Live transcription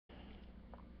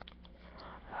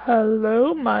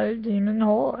Hello, my demon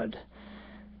horde.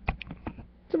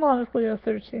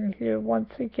 DemonicLeo13 here once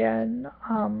again.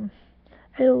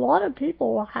 A lot of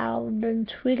people have been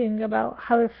tweeting about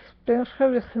how it's been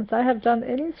forever since I have done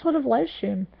any sort of live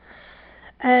stream.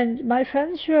 And my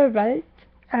friends, you're right.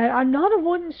 And I'm not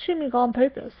avoiding streaming on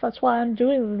purpose. That's why I'm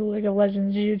doing the League of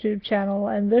Legends YouTube channel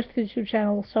and this YouTube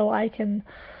channel, so I can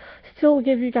still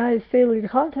give you guys daily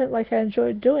content like I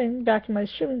enjoyed doing back in my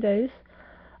streaming days.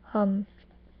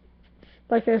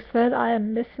 Like I said, I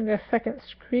am missing a second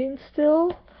screen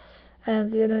still,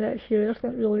 and the internet here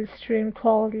doesn't really stream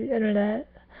quality internet.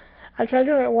 I tried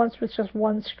doing it once with just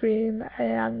one screen,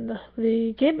 and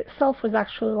the game itself was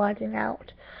actually lagging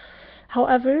out.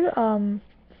 However,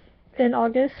 in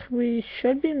August we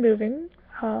should be moving.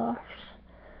 My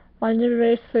new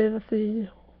race says that the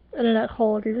internet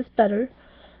quality is better,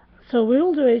 so we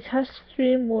will do a test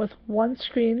stream with one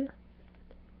screen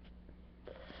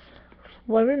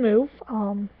when we move.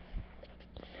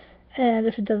 And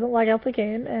if it doesn't lag out the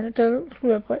game, and it doesn't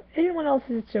screw up what anyone else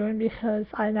is doing, because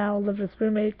I now live with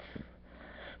roommates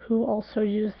who also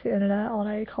use the internet on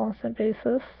a constant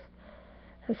basis,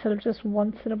 instead of just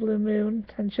once in a blue moon,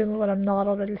 and generally when I'm not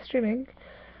already streaming,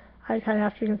 I kind of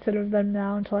have to consider them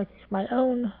now until I make my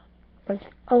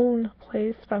own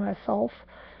place by myself,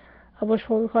 which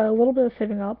will require a little bit of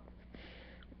saving up.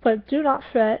 But do not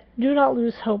fret, do not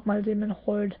lose hope, my demon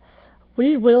horde.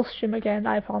 We will stream again,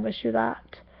 I promise you that.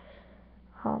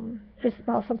 It's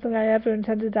not something I ever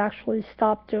intended to actually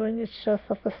stop doing, it's just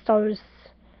that the stars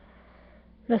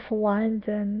misaligned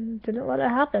and didn't let it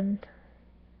happen.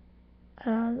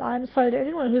 And I'm sorry to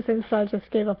anyone who thinks that I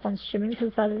just gave up on streaming,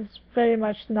 because that is very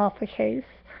much not the case.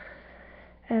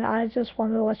 And I just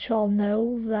wanted to let you all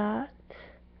know that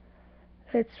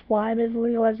it's why I made the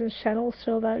League of Legends channel,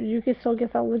 so that you can still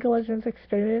get that League of Legends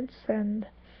experience and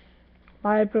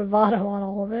my bravado on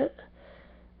all of it.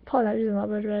 Probably not using that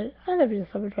word right. I never use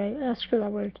that word right. Screw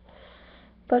that word.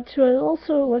 But to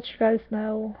also let you guys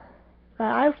know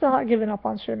that I've not given up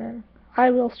on streaming.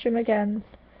 I will stream again.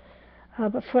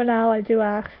 But for now, I do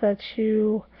ask that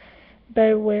you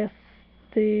bear with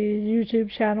the YouTube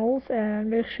channels and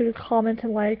make sure to comment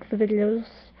and like the videos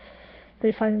that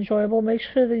you find enjoyable. Make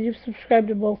sure that you subscribe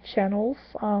to both channels.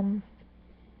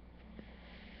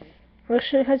 Make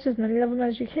sure to catch as many of them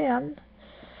as you can.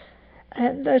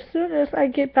 And as soon as I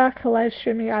get back to live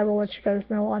streaming, I will let you guys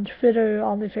know on Twitter,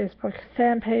 on the Facebook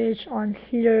fan page, on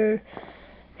here,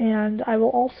 and I will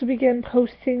also begin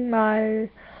posting my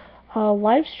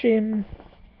live stream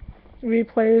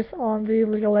replays on the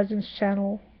League of Legends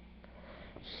channel.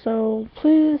 So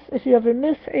please, if you ever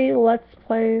miss a Let's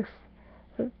Play,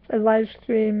 a live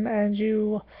stream, and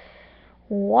you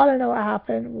want to know what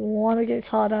happened, want to get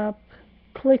caught up,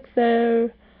 click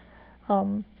there.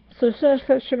 So as soon as I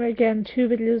start streaming again, 2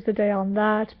 videos a day on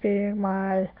that, being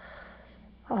my,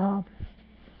 I'll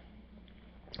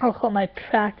call it my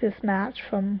practice match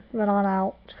from then on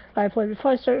out that I played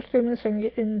before I started streaming, so I can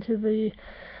get into the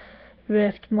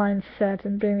Rift mindset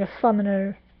and being a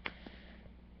summoner.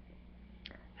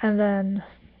 And then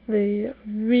the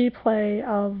replay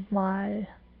of my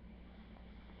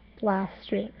last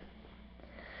stream,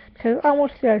 because I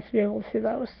want you guys to be able to see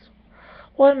those.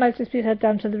 Or it might just be head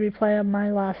down to the replay of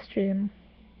my last stream,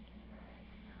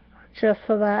 just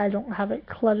so that I don't have it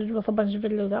cluttered with a bunch of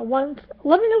videos at once.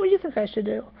 Let me know what you think I should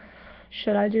do.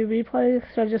 Should I do replays?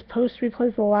 Should I just post replays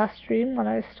of the last stream when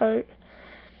I start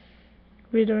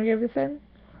redoing everything?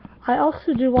 I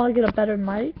also do want to get a better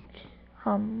mic.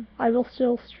 I will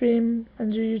still stream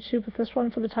and do YouTube with this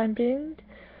one for the time being.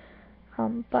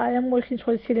 But I am working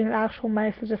towards getting an actual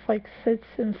mic that just sits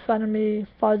in front of me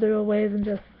farther away than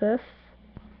just this.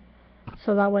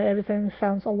 So that way everything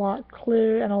sounds a lot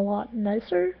clearer and a lot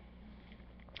nicer.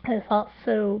 It's not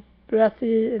so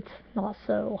breathy, it's not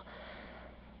so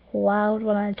loud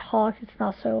when I talk, it's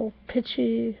not so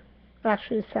pitchy. It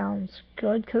actually sounds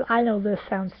good, because I know this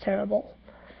sounds terrible.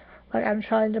 I'm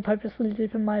trying to purposely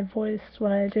deepen my voice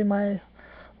when I do my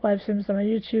live streams on my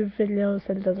YouTube videos,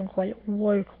 and it doesn't quite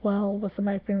work well with the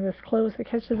mic being this close. It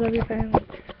catches everything.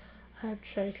 I've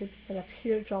tried to get up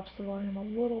here, drops the volume a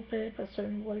little bit, but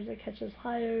certain words it catches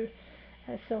higher,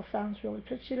 and it still sounds really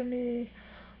pitchy to me.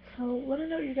 So let me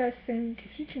know what you guys think.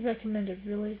 If you could recommend a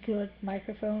really good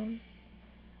microphone,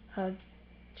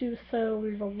 do so.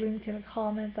 Leave a link in a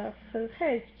comment that says,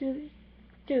 hey,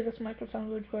 this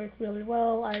microphone would work really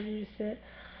well, I've used it,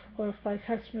 or if by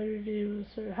customer reviews,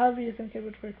 or however you think it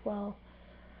would work well.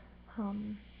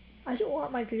 I don't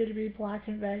want my gear to be black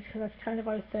and red, because that's kind of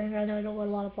our thing. I know I don't wear a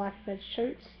lot of black and red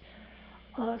shirts.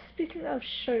 Speaking of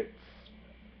shirts,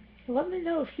 let me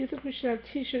know if you think we should have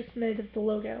t-shirts made of the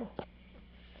logo.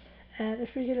 And if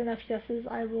we get enough yeses,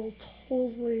 I will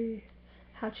totally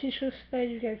have t-shirts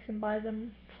made. You guys can buy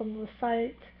them from the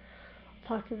site.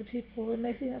 Talk to the people who are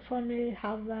making it for me.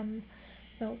 Have them,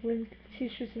 link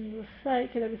t-shirts into the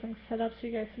site. Get everything set up so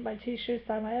you guys can buy t-shirts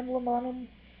that have my emblem on them.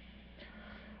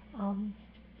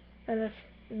 And if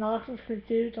not enough to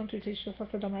do, don't do t-shirts.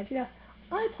 That's a dumb idea.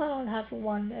 I plan on having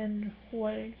one and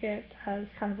wearing it as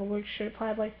kind of a work shirt.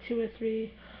 Probably like 2 or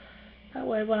 3. That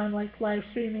way when I'm like live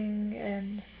streaming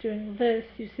and doing this,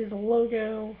 you see the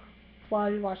logo while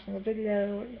you're watching the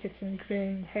video. It gets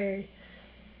ingrained, hey,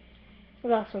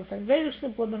 that sort of thing. Very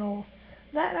subliminal.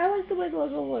 That, I like the way the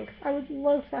logo looks. I would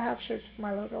love to have shirts with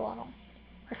my logo on them.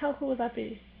 Like, how cool would that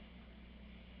be?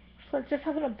 Just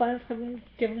having a bunch of them,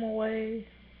 give them away.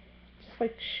 Just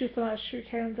like shoot them out, shoot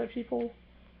cannons at people.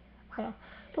 I don't know.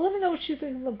 But let me know what you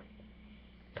think in the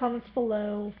comments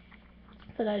below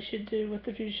that I should do with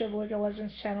the future of League of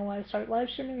Legends channel when I start live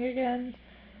streaming again,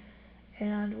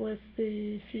 and with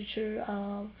the future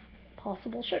of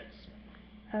possible shirts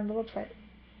and the website.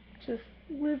 Just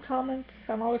leave comments.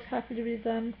 I'm always happy to read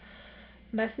them.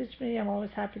 Message me. I'm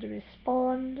always happy to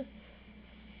respond.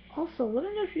 Also, let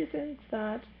me know if you think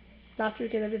that after we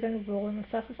get everything rolling and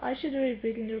stuff, if I should do a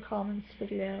reading your comments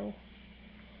video.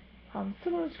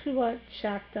 Similar to what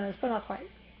Shaq does, but not quite,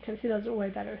 because he does it way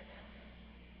better.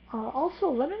 Also,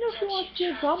 let me know if you want to see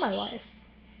a Draw My Life.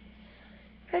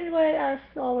 Anyway, as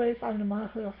always, I'm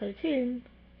DemonicLeo13,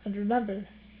 and remember,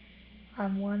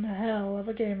 I'm one hell of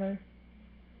a gamer.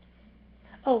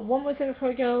 Oh, one more thing before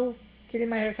we go, getting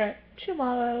my haircut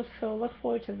tomorrow, so look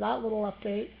forward to that little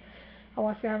update. I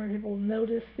want to see how many people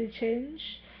notice the change,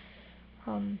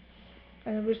 and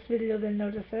in which video they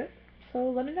notice it, so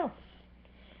let me know.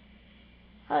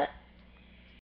 Alright.